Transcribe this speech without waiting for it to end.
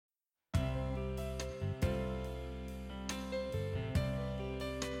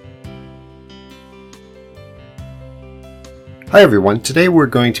Hi everyone, today we're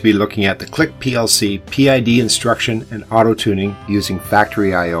going to be looking at the Click PLC PID Instruction and Auto-Tuning using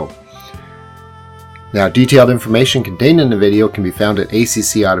Factory I/O. Now, detailed information contained in the video can be found at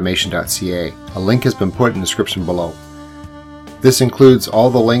accautomation.ca. A link has been put in the description below. This includes all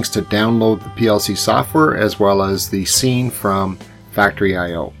the links to download the PLC software as well as the scene from Factory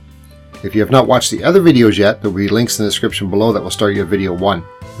I/O. If you have not watched the other videos yet, there will be links in the description below that will start you at video 1.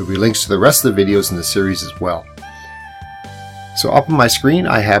 There will be links to the rest of the videos in the series as well. So up on my screen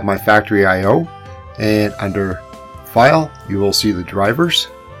I have my Factory I/O, and under File you will see the drivers,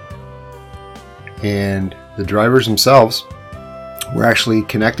 and the drivers themselves we're actually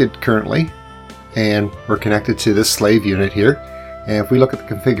connected currently, and we're connected to this slave unit here. And if we look at the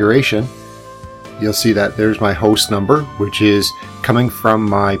configuration, you'll see that there's my host number, which is coming from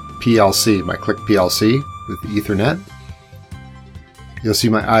my PLC, my Click PLC with Ethernet. You'll see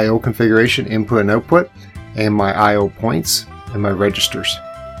my I/O configuration, input and output, and my I/O points and my registers.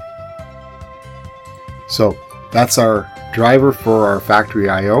 So that's our driver for our Factory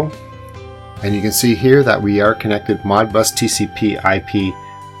I/O, and you can see here that we are connected Modbus TCP IP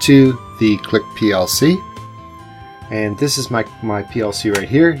to the Click PLC, and this is my PLC right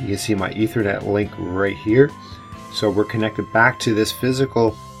here. You can see my Ethernet link right here. So we're connected back to this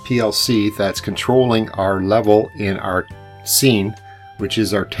physical PLC that's controlling our level in our scene, which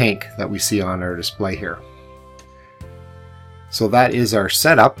is our tank that we see on our display here. So that is our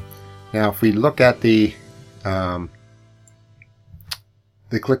setup. Now if we look at the Click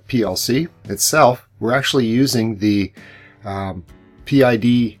PLC itself, we're actually using the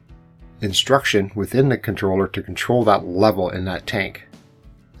PID instruction within the controller to control that level in that tank.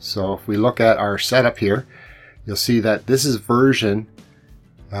 So if we look at our setup here, you'll see that this is version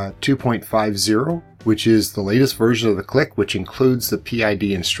 2.50, which is the latest version of the Click, which includes the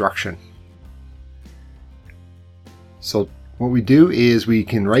PID instruction. So what we do is we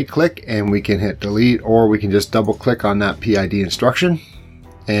can right click and we can hit delete, or we can just double click on that PID instruction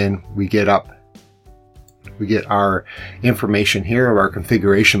and we get our information here of our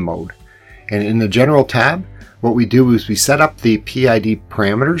configuration mode. And in the general tab, what we do is we set up the PID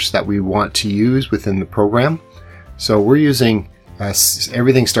parameters that we want to use within the program. So we're using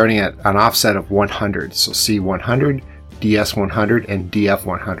everything starting at an offset of 100. So C100, DS100, and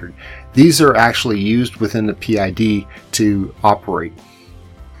DF100. These are actually used within the PID to operate.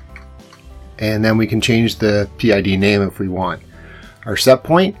 And then we can change the PID name if we want. Our set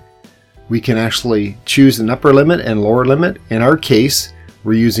point, we can actually choose an upper limit and lower limit. In our case,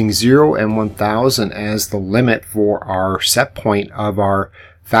 we're using 0 and 1000 as the limit for our set point of our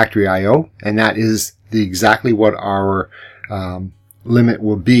Factory I/O, and that is exactly what our limit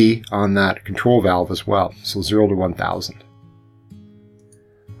will be on that control valve as well. So 0 to 1000.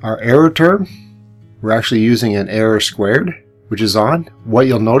 Our error term, we're actually using an error squared, which is on. What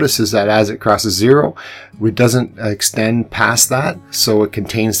you'll notice is that as it crosses 0, it doesn't extend past that, so it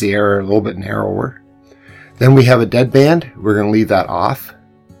contains the error a little bit narrower. Then we have a deadband. We're going to leave that off.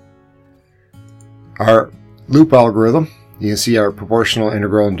 Our loop algorithm, you can see our proportional,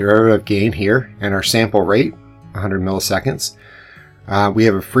 integral, and derivative gain here, and our sample rate, 100 milliseconds. We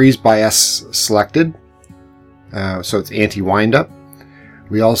have a freeze bias selected, so it's anti-windup.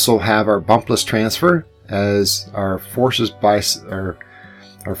 We also have our bumpless transfer as our forces bias. Our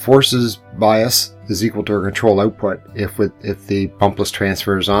forces bias is equal to our control output if the bumpless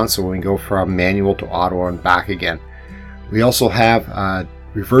transfer is on, so we can go from manual to auto and back again. We also have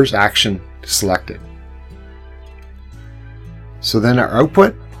reverse action selected. So then our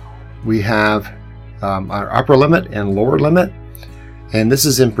output, we have our upper limit and lower limit, and this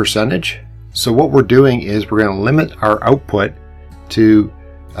is in percentage. So what we're doing is we're going to limit our output to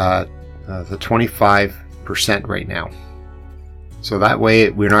the 25% right now. So that way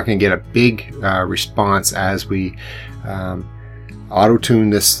we're not going to get a big response as we auto-tune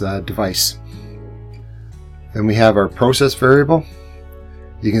this device. Then we have our process variable.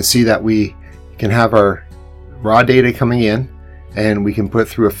 You can see that we can have our raw data coming in, and we can put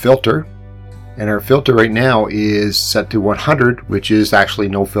through a filter, and our filter right now is set to 100, which is actually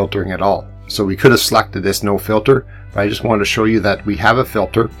no filtering at all. So we could have selected this no filter, but I just wanted to show you that we have a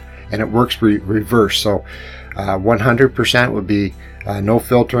filter and it works reverse. So 100% would be no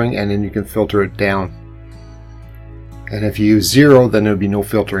filtering, and then you can filter it down. And if you use 0, then there would be no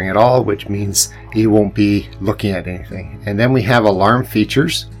filtering at all, which means you won't be looking at anything. And then we have alarm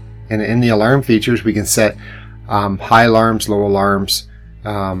features, and in the alarm features we can set high alarms, low alarms,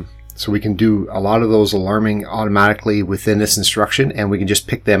 so we can do a lot of those alarming automatically within this instruction, and we can just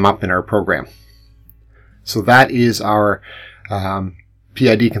pick them up in our program. So that is our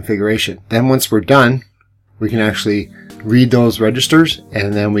PID configuration. Then once we're done, we can actually read those registers,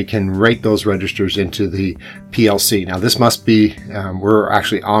 and then we can write those registers into the PLC. Now this must be, we're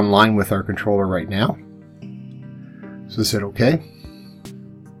actually online with our controller right now. So let's hit OK.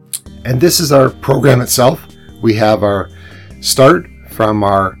 And this is our program itself. We have our start from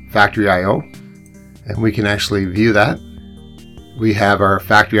our factory I/O, and we can actually view that. We have our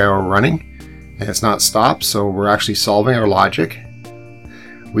factory I/O running, and it's not stopped, so we're actually solving our logic.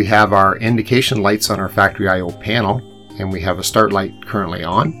 We have our indication lights on our factory I/O panel, and we have a start light currently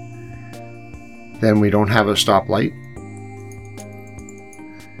on. Then we don't have a stop light.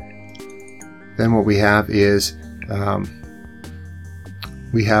 Then what we have is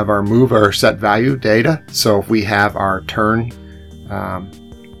we have our move or set value data. So if we have our turn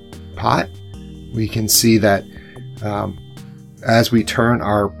pot, we can see that as we turn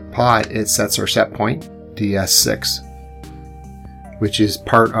our pot, it sets our set point, DS6, which is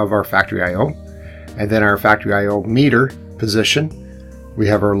part of our factory I/O. And then our factory I/O meter position, we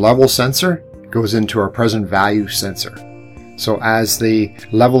have our level sensor, goes into our present value sensor. So as the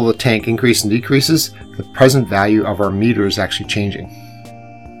level of the tank increases and decreases, the present value of our meter is actually changing.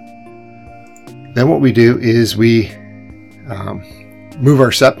 Then what we do is we move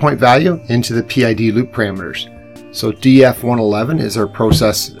our set point value into the PID loop parameters. So DF111 is our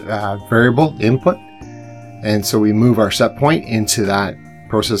process variable input, and so we move our set point into that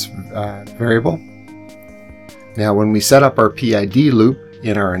process variable. Now when we set up our PID loop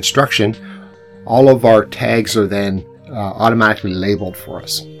in our instruction, all of our tags are then automatically labeled for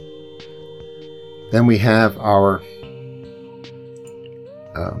us. Then we have our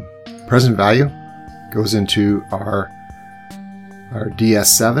present value goes into our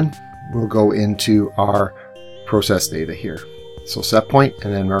DS7, will go into our process data here. So set point,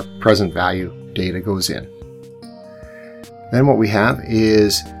 and then our present value data goes in. Then what we have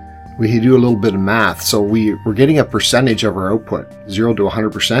is we do a little bit of math. So we're getting a percentage of our output, 0 to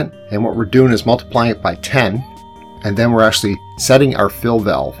 100%, and what we're doing is multiplying it by 10, and then we're actually setting our fill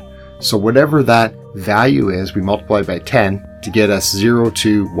valve. So whatever that value is, we multiply by 10 to get us 0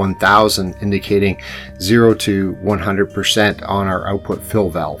 to 1000, indicating 0 to 100% on our output fill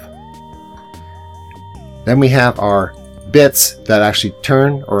valve. Then we have our bits that actually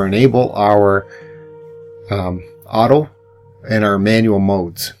turn or enable our auto and our manual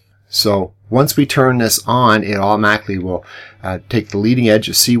modes. So once we turn this on, it automatically will take the leading edge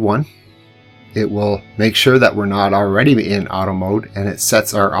of C1. It will make sure that we're not already in auto mode, and it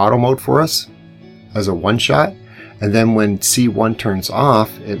sets our auto mode for us as a one-shot. And then when C1 turns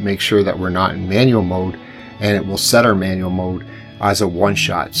off, it makes sure that we're not in manual mode, and it will set our manual mode as a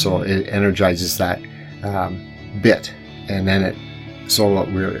one-shot. So it energizes that bit, and then so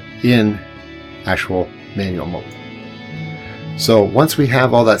that we're in actual manual mode. So once we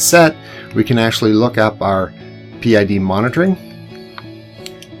have all that set, we can actually look up our PID monitoring,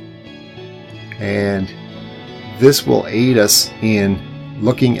 and this will aid us in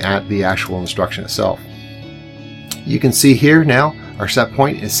looking at the actual instruction itself. You can see here now our set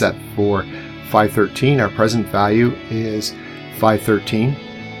point is set for 513. Our present value is 513,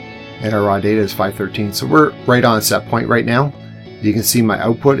 and our raw data is 513. So we're right on set point right now. You can see my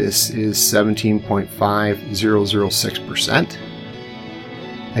output is 17.5006%,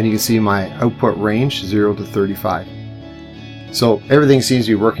 and you can see my output range 0 to 35. So everything seems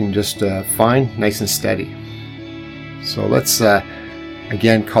to be working just fine, nice and steady. So let's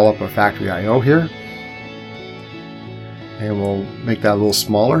again call up a factory I/O here, and we'll make that a little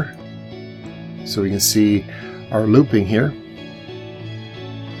smaller so we can see our looping here.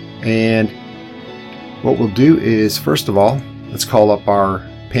 And what we'll do is, first of all, let's call up our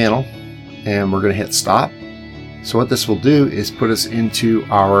panel, and we're going to hit stop. So what this will do is put us into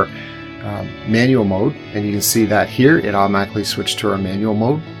our manual mode, and you can see that here it automatically switched to our manual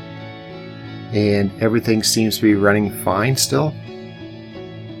mode, and everything seems to be running fine still.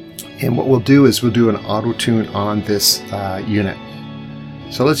 And what we'll do is we'll do an auto tune on this unit.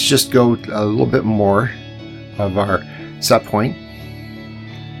 So let's just go a little bit more of our set point,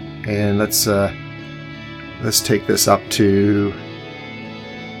 and let's take this up to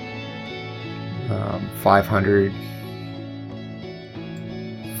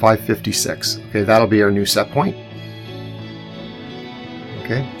 556. Okay, that'll be our new set point.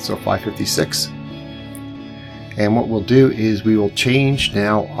 Okay, so 556. And what we'll do is we will change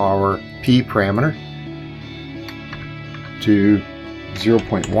now our P parameter to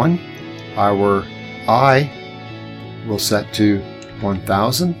 0.1. Our I will set to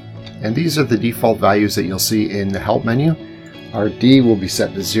 1000. And these are the default values that you'll see in the help menu. Our D will be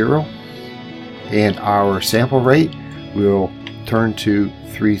set to 0. And our sample rate will turn to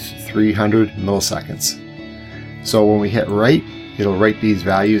 300 milliseconds. So when we hit write, it'll write these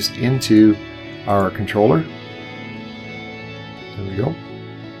values into our controller. There we go.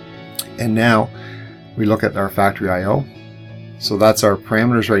 And now we look at our factory I/O. So that's our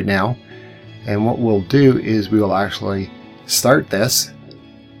parameters right now. And what we'll do is we will actually start this.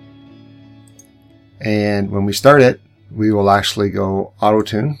 And when we start it, we will actually go auto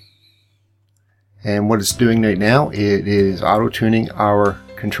tune. And what it's doing right now, it is auto tuning our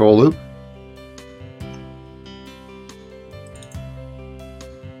control loop.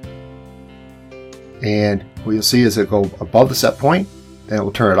 And what you'll see is it'll go above the set point, then it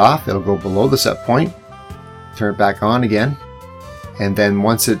will turn it off. It'll go below the set point, turn it back on again. And then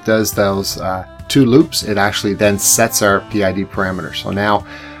once it does those 2 loops, it actually then sets our PID parameter. So now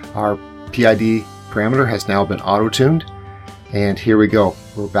our PID parameter has now been auto-tuned, and here we go.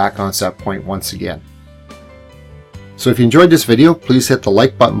 We're back on set point once again. So if you enjoyed this video, please hit the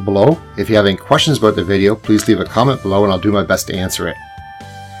like button below. If you have any questions about the video, please leave a comment below and I'll do my best to answer it.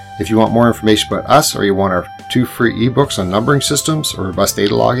 If you want more information about us, or you want our 2 free ebooks on numbering systems or robust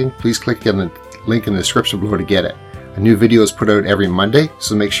data logging, please click on the link in the description below to get it. A new video is put out every Monday,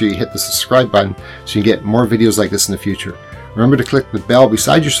 so make sure you hit the subscribe button so you get more videos like this in the future. Remember to click the bell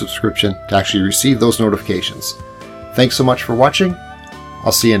beside your subscription to actually receive those notifications. Thanks so much for watching.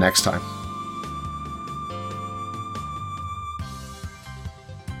 I'll see you next time.